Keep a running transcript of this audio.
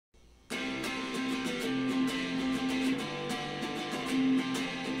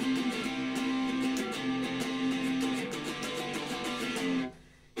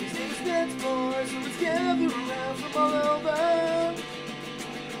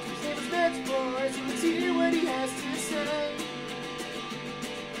NetsBoy, so let's hear what he has to say.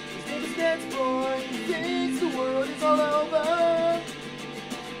 His name is NetsBoy, he thinks the world is all over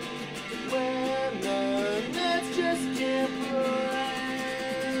when the Nets just can't play.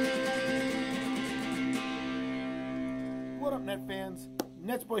 What up, Net fans?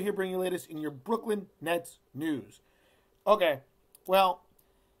 NetsBoy here, bringing you the latest in your Brooklyn Nets news. Okay, well,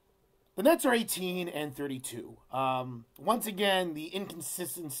 the Nets are 18-32. Once again, the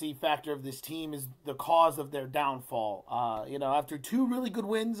inconsistency factor of this team is the cause of their downfall. After two really good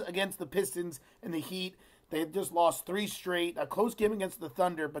wins against the Pistons and the Heat, they've just lost three straight. A close game against the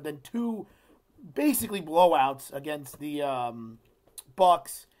Thunder, but then two basically blowouts against the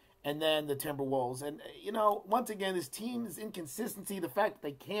Bucks and then the Timberwolves. And, once again, this team's inconsistency, the fact that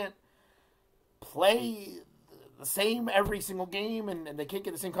they can't play the same every single game and they can't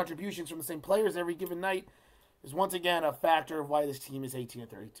get the same contributions from the same players every given night is once again a factor of why this team is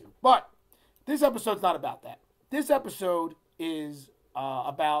 18-32. But this episode's not about that. This episode is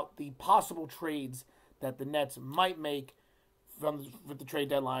about the possible trades that the Nets might make with the trade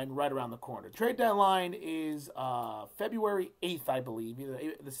deadline right around the corner. Trade deadline is February 8th, I believe, either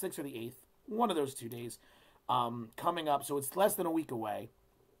the 6th or the 8th, one of those 2 days coming up. So it's less than a week away.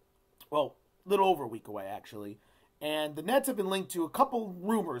 Well, a little over a week away, actually. And the Nets have been linked to a couple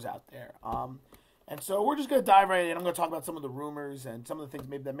rumors out there. And so we're just going to dive right in. I'm going to talk about some of the rumors and some of the things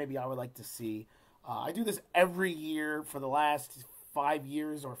maybe I would like to see. I do this every year for the last 5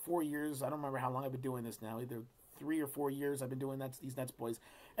 years or 4 years. I don't remember how long I've been doing this now. Either 3 or 4 years I've been doing these Nets boys.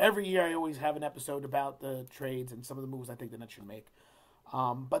 Every year I always have an episode about the trades and some of the moves I think the Nets should make.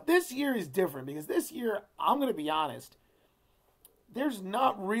 But this year is different because this year, I'm going to be honest, there's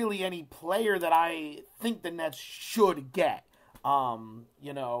not really any player that I think the Nets should get. At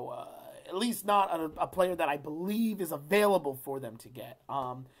least not a player that I believe is available for them to get.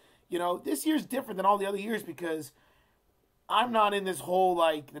 This year's different than all the other years because I'm not in this whole,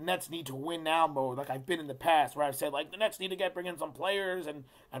 the Nets need to win now mode like I've been in the past where I've said, the Nets need to bring in some players and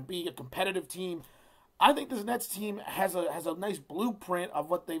be a competitive team. I think this Nets team has a nice blueprint of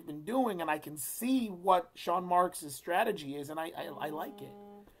what they've been doing, and I can see what Sean Marks' strategy is, and I like it.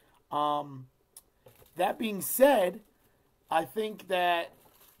 That being said, I think that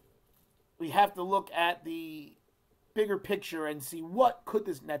we have to look at the bigger picture and see what could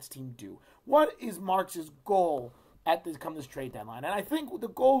this Nets team do. What is Marks' goal at this trade deadline? And I think the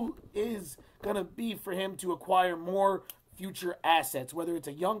goal is going to be for him to acquire more future assets, whether it's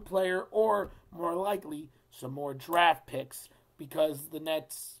a young player or more likely some more draft picks, because the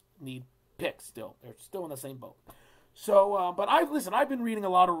Nets need picks still. They're still in the same boat. So, but I've been reading a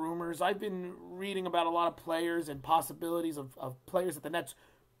lot of rumors. I've been reading about a lot of players and possibilities of players that the Nets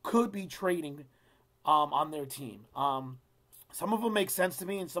could be trading on their team. Some of them make sense to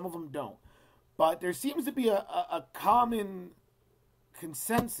me and some of them don't. But there seems to be a common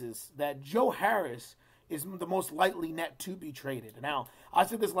consensus that Joe Harris is the most likely Net to be traded. Now, I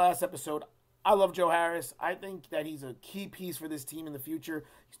said this last episode, I love Joe Harris. I think that he's a key piece for this team in the future.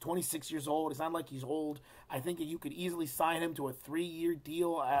 He's 26 years old. It's not like he's old. I think that you could easily sign him to a 3-year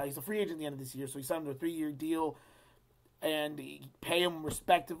deal. He's a free agent at the end of this year, so he signed him to a 3-year deal and pay him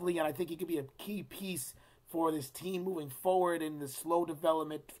respectively. And I think he could be a key piece for this team moving forward in the slow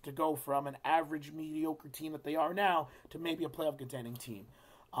development to go from an average, mediocre team that they are now to maybe a playoff contending team.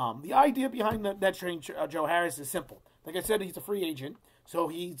 The idea behind that trading Joe Harris is simple. Like I said, he's a free agent, so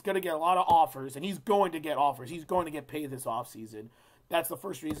he's going to get a lot of offers, and he's going to get offers. He's going to get paid this offseason. That's the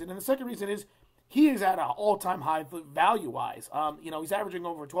first reason. And the second reason is he is at an all-time high value-wise. He's averaging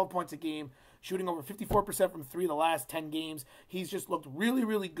over 12 points a game, shooting over 54% from three the last 10 games. He's just looked really,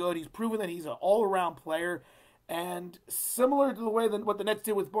 really good. He's proven that he's an all-around player. And similar to the way that what the Nets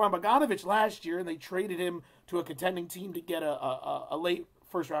did with Bojan Bogdanovic last year, and they traded him to a contending team to get a late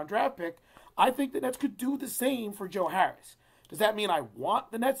first-round draft pick, I think the Nets could do the same for Joe Harris. Does that mean I want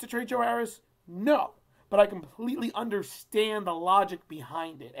the Nets to trade Joe Harris? No. But I completely understand the logic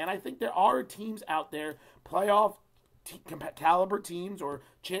behind it. And I think there are teams out there, playoff caliber teams or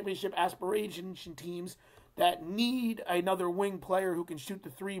championship aspiration teams, that need another wing player who can shoot the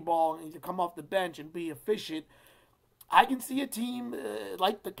three ball and to come off the bench and be efficient. I can see a team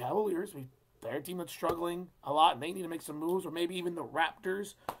like the Cavaliers. They're a team that's struggling a lot, and they need to make some moves, or maybe even the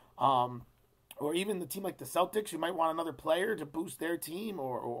Raptors, or even the team like the Celtics, who might want another player to boost their team,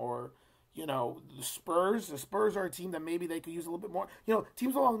 or the Spurs. The Spurs are a team that maybe they could use a little bit more.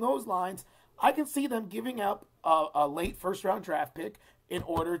 Teams along those lines, I can see them giving up a late first-round draft pick in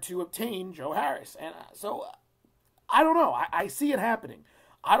order to obtain Joe Harris. And so I don't know. I see it happening.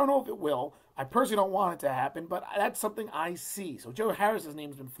 I don't know if it will, I personally don't want it to happen, but that's something I see. So Joe Harris's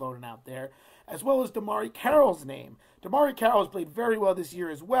name's been floating out there, as well as DeMarre Carroll's name. DeMarre Carroll has played very well this year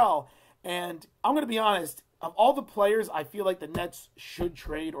as well, and I'm going to be honest, of all the players I feel like the Nets should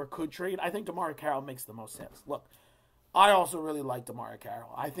trade or could trade, I think DeMarre Carroll makes the most sense. Look, I also really like DeMarre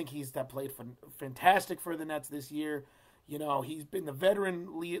Carroll. I think he's played fantastic for the Nets this year. You know, he's been the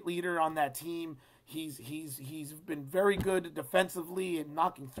veteran leader on that team. He's been very good defensively and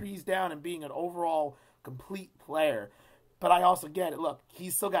knocking threes down and being an overall complete player. But I also get it. Look,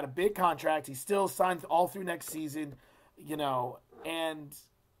 he's still got a big contract. He still signs all through next season, you know, and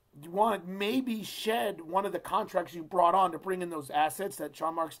you want to maybe shed one of the contracts you brought on to bring in those assets that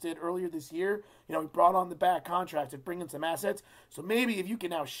Sean Marks did earlier this year. You know, he brought on the back contract to bring in some assets. So maybe if you can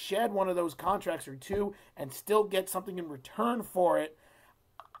now shed one of those contracts or two and still get something in return for it,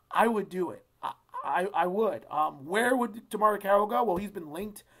 I would do it. I would. Where would DeMarre Carroll go? Well, he's been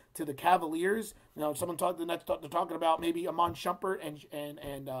linked to the Cavaliers. You know, the Nets they're talking about maybe Amon Shumpert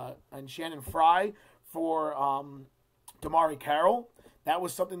and Shannon Fry for DeMarre Carroll. That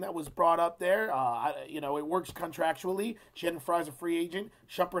was something that was brought up there. You know, it works contractually. Shannon Fry's a free agent.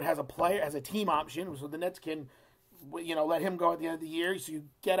 Shumpert has a team option, so the Nets can, you know, let him go at the end of the year. So you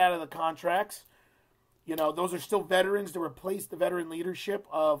get out of the contracts. You know, those are still veterans to replace the veteran leadership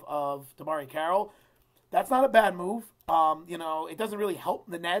of DeMarre Carroll. That's not a bad move. You know, it doesn't really help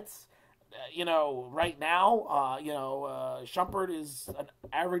the Nets, you know, right now. Shumpert is an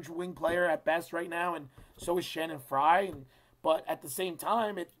average wing player at best right now, and so is Shannon Fry. But at the same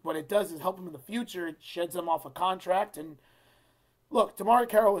time, what it does is help him in the future. It sheds him off a contract. And look, DeMarre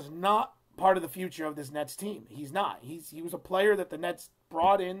Carroll is not part of the future of this Nets team. He's not. He was a player that the Nets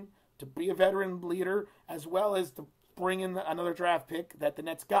brought in to be a veteran leader, as well as to bring in another draft pick that the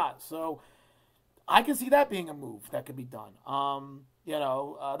Nets got. So I can see that being a move that could be done.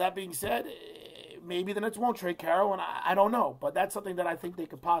 That being said, maybe the Nets won't trade Carroll, and I don't know. But that's something that I think they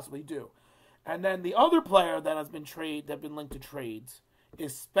could possibly do. And then the other player that has been linked to trades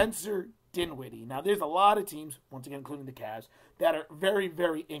is Spencer Dinwiddie. Now, there's a lot of teams, once again, including the Cavs, that are very,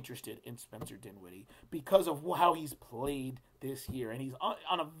 very interested in Spencer Dinwiddie because of how he's played this year. And he's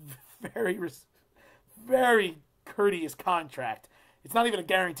on a very, very courteous contract. It's not even a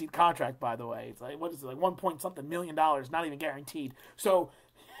guaranteed contract, by the way. It's like, what is it, like $1 million, not even guaranteed. So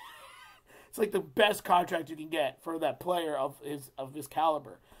it's like the best contract you can get for that player of his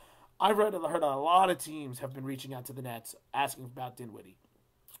caliber. I've heard a lot of teams have been reaching out to the Nets asking about Dinwiddie.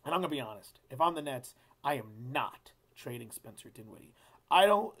 And I'm going to be honest. If I'm the Nets, I am not trading Spencer Dinwiddie. I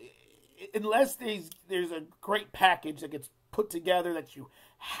don't, unless there's a great package that gets put together that you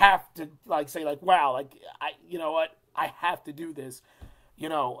have to say wow, you know what, I have to do this. You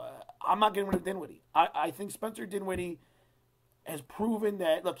know, I'm not getting rid of Dinwiddie. I think Spencer Dinwiddie has proven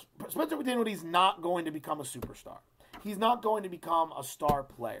that, look, Spencer Dinwiddie's not going to become a superstar. He's not going to become a star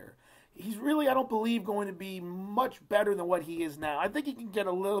player. He's really, I don't believe, going to be much better than what he is now. I think he can get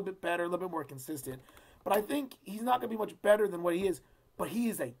a little bit better, a little bit more consistent. But I think he's not going to be much better than what he is. But he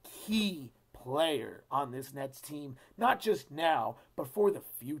is a key player on this Nets team, not just now, but for the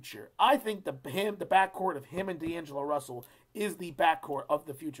future. I think the backcourt of him and D'Angelo Russell is the backcourt of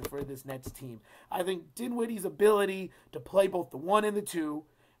the future for this Nets team. I think Dinwiddie's ability to play both the 1 and the 2,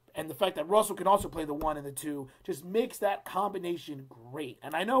 and the fact that Russell can also play the 1 and the 2 just makes that combination great.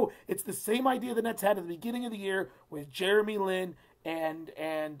 And I know it's the same idea the Nets had at the beginning of the year with Jeremy Lin and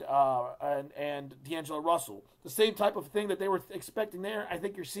D'Angelo Russell. The same type of thing that they were expecting there, I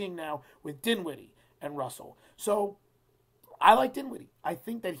think you're seeing now with Dinwiddie and Russell. So I like Dinwiddie. I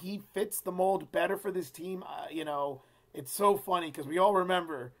think that he fits the mold better for this team. It's so funny because we all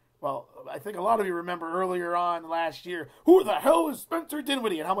remember. Well, I think a lot of you remember earlier on last year, who the hell is Spencer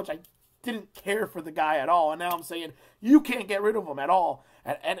Dinwiddie, and how much I didn't care for the guy at all. And now I'm saying you can't get rid of him at all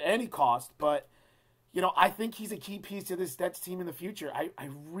at any cost. But, you know, I think he's a key piece to this Nets team in the future. I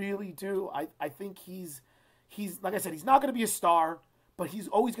really do. I think he's like I said, he's not going to be a star, but he's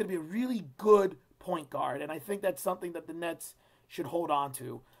always going to be a really good point guard. And I think that's something that the Nets should hold on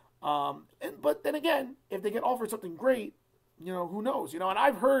to. But then again, if they get offered something great, you know, who knows? You know, and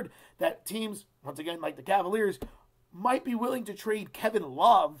I've heard that teams, once again, like the Cavaliers, might be willing to trade Kevin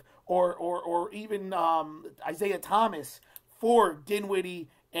Love or even Isaiah Thomas for Dinwiddie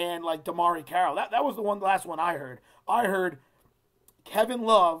and like DeMarre Carroll. That was the last one I heard. I heard Kevin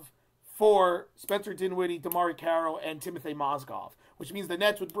Love for Spencer Dinwiddie, DeMarre Carroll, and Timothy Mozgov, which means the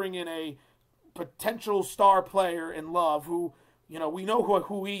Nets would bring in a potential star player in Love who, you know, we know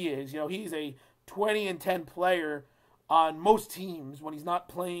who he is. You know, he's a 20-10 player on most teams when he's not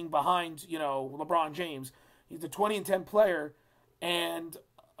playing behind, you know, LeBron James. He's a 20-10 player and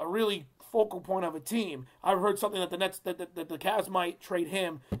a really focal point of a team. I've heard something that the Nets, that the Cavs might trade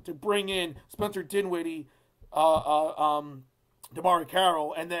him to bring in Spencer Dinwiddie, DeMar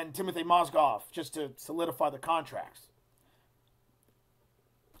Carroll, and then Timothy Mozgov just to solidify the contracts.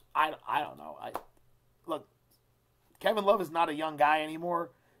 I don't know. Look, Kevin Love is not a young guy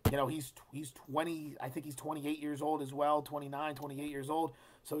anymore. You know, he's 20, I think he's 28 years old as well, 29, 28 years old.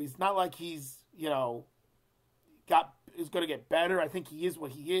 So he's not like he's, you know, is going to get better. I think he is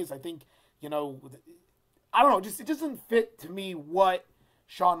what he is. I think, you know, I don't know, it doesn't fit to me what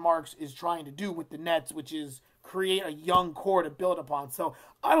Sean Marks is trying to do with the Nets, which is create a young core to build upon. So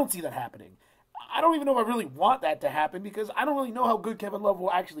I don't see that happening. I don't even know if I really want that to happen because I don't really know how good Kevin Love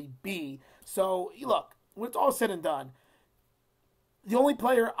will actually be. So, look, when it's all said and done, the only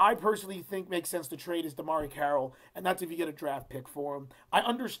player I personally think makes sense to trade is DeMar Carroll, and that's if you get a draft pick for him. I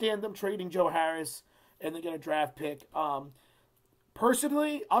understand them trading Joe Harris and they get a draft pick.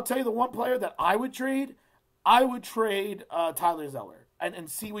 Personally, I'll tell you the one player that I would trade Tyler Zeller and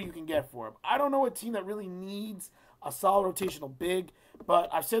see what you can get for him. I don't know a team that really needs a solid rotational big, but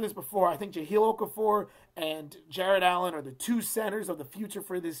I've said this before. I think Jahlil Okafor and Jared Allen are the two centers of the future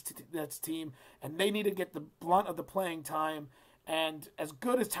for this Nets team, and they need to get the blunt of the playing time. And as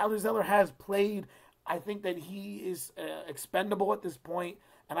good as Tyler Zeller has played, I think that he is expendable at this point,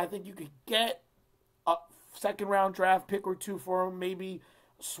 and I think you could get a second-round draft pick or two for him, maybe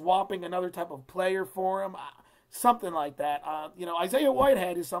swapping another type of player for him, something like that. You know, Isaiah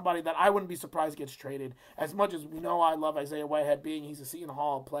Whitehead is somebody that I wouldn't be surprised gets traded. As much as we know I love Isaiah Whitehead, he's a Seton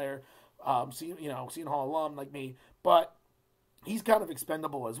Hall player, Seton Hall alum like me, but he's kind of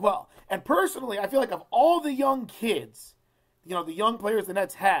expendable as well. And personally, I feel like of all the young kids, you know, the young players the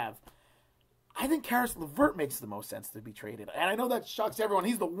Nets have, I think Karis LeVert makes the most sense to be traded. And I know that shocks everyone.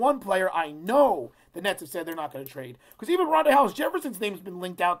 He's the one player I know the Nets have said they're not going to trade. Because even Hollis-Jefferson's name has been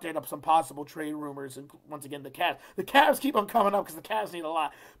linked out there to some possible trade rumors. And once again, the Cavs keep on coming up because the Cavs need a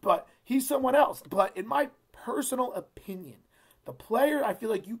lot. But he's someone else. But in my personal opinion, the player I feel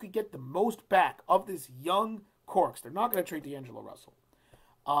like you could get the most back of this young core, they're not going to trade D'Angelo Russell.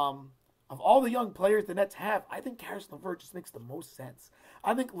 Of all the young players the Nets have, I think Karis LeVert just makes the most sense.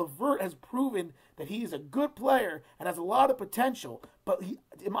 I think LeVert has proven that he is a good player and has a lot of potential, but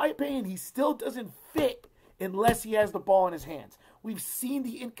in my opinion, he still doesn't fit unless he has the ball in his hands. We've seen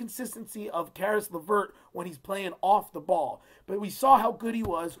the inconsistency of Karis LeVert when he's playing off the ball, but we saw how good he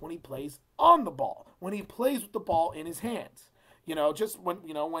was when he plays on the ball, when he plays with the ball in his hands. You know, just when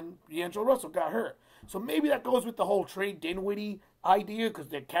D'Angelo Russell got hurt. So maybe that goes with the whole trade Dinwiddie idea, because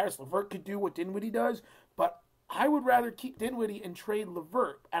Karis LeVert could do what Dinwiddie does, but I would rather keep Dinwiddie and trade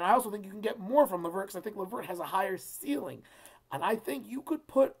LeVert. And I also think you can get more from LeVert because I think LeVert has a higher ceiling. And I think you could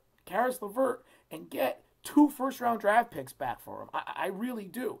put Karis LeVert and get 2 first-round draft picks back for him. I really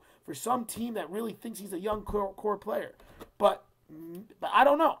do. For some team that really thinks he's a young core player. But I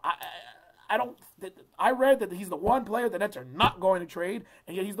don't know. I read that he's the one player the Nets are not going to trade,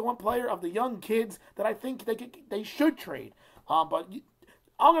 and yet he's the one player of the young kids that I think they should trade. But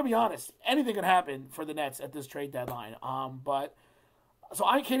I'm going to be honest, anything can happen for the Nets at this trade deadline. So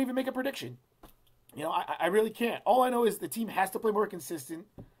I can't even make a prediction. You know, I really can't. All I know is the team has to play more consistently,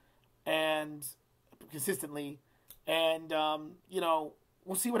 and you know,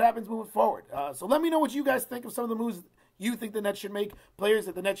 we'll see what happens moving forward. So let me know what you guys think of some of the moves you think the Nets should make, players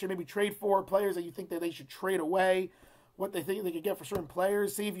that the Nets should maybe trade for, players that you think that they should trade away, what they think they could get for certain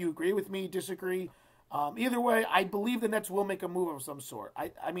players. See if you agree with me, disagree. Either way, I believe the Nets will make a move of some sort.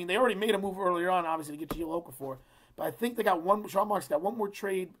 I mean, they already made a move earlier on, obviously, to get Jahlil Okafor, but I think Sean Marks got one more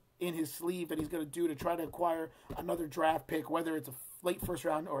trade in his sleeve that he's going to do to try to acquire another draft pick, whether it's a late first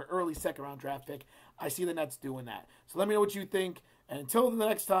round or early second round draft pick. I see the Nets doing that. So let me know what you think. And until the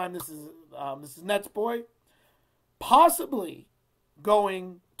next time, this is NetsBoy, possibly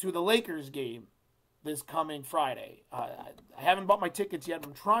going to the Lakers game this coming Friday. I haven't bought my tickets yet.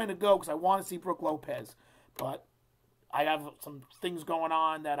 I'm trying to go because I want to see Brook Lopez, but I have some things going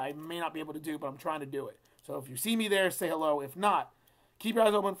on that I may not be able to do, but I'm trying to do it. So if you see me there, say hello. If not, keep your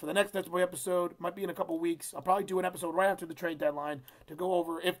eyes open for the next NetsBoy episode. Might be in a couple weeks. I'll probably do an episode right after the trade deadline to go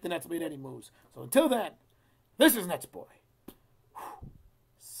over if the Nets made any moves. So until then, this is NetsBoy.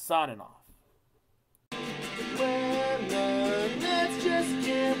 Signing off. When the Nets just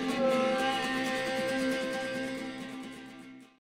can't